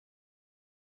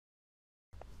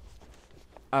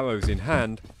arrows in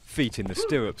hand, feet in the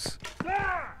stirrups.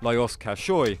 Lajos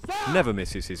Kassai never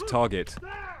misses his target.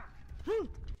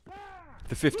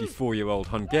 The 54-year-old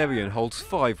Hungarian holds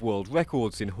 5 world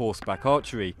records in horseback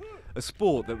archery, a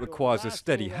sport that requires a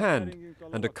steady hand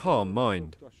and a calm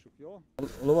mind.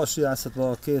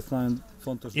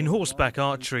 In horseback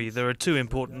archery, there are 2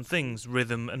 important things,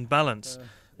 rhythm and balance,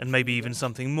 and maybe even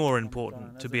something more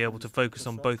important, to be able to focus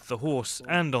on both the horse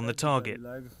and on the target.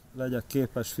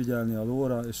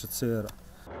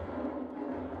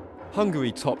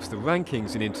 Hungary tops the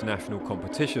rankings in international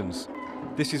competitions.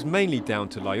 This is mainly down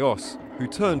to Lajos, who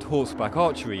turned horseback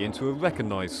archery into a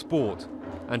recognised sport,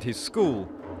 and his school,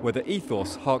 where the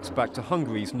ethos harks back to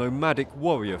Hungary's nomadic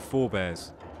warrior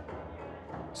forebears.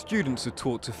 Students are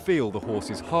taught to feel the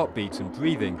horse's heartbeat and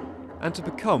breathing, and to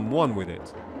become one with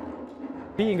it.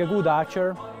 Being a good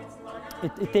archer,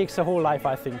 it takes a whole life,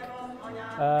 I think.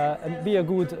 And be a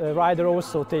good rider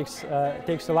also takes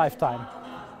a lifetime.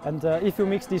 And if you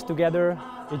mix these together,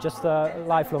 it's just a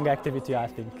lifelong activity, I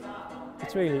think.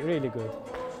 It's really, really good.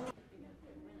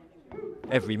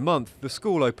 Every month, the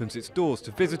school opens its doors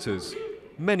to visitors,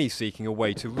 many seeking a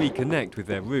way to reconnect with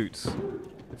their roots.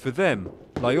 For them,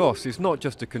 Lajos is not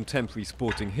just a contemporary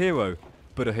sporting hero,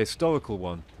 but a historical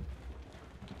one.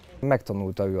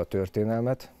 Megtanulta ő a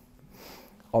történelmet,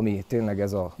 ami tényleg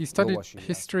ez a He studied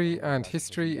history, and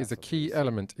history is a key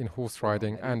element in horse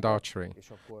riding and archery.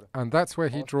 And that's where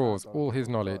he draws all his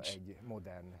knowledge.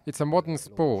 It's a modern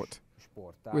sport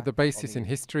with a basis in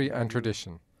history and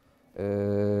tradition.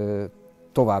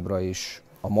 Továbbra is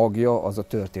a magja az a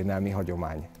történelmi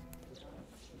hagyomány.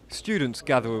 Students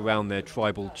gather around their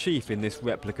tribal chief in this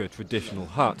replica traditional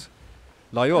hut.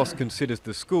 Lajos considers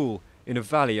the school, in a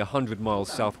valley 100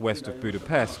 miles southwest of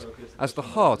Budapest, as the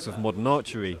heart of modern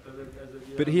archery.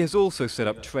 But he has also set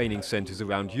up training centres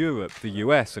around Europe, the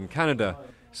US and Canada,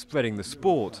 spreading the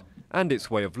sport and its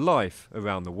way of life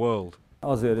around the world.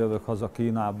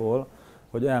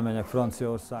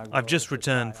 I've just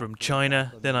returned from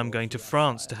China, then I'm going to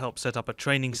France to help set up a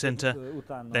training centre,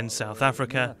 then South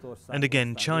Africa, and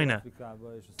again China.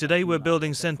 Today we're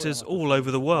building centres all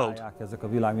over the world.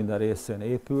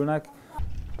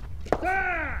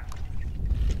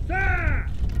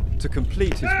 To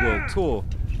complete his world tour,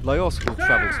 Lajos will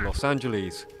travel to Los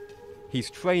Angeles.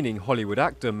 He's training Hollywood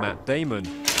actor Matt Damon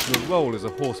for a role as a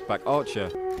horseback archer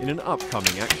in an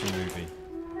upcoming action movie.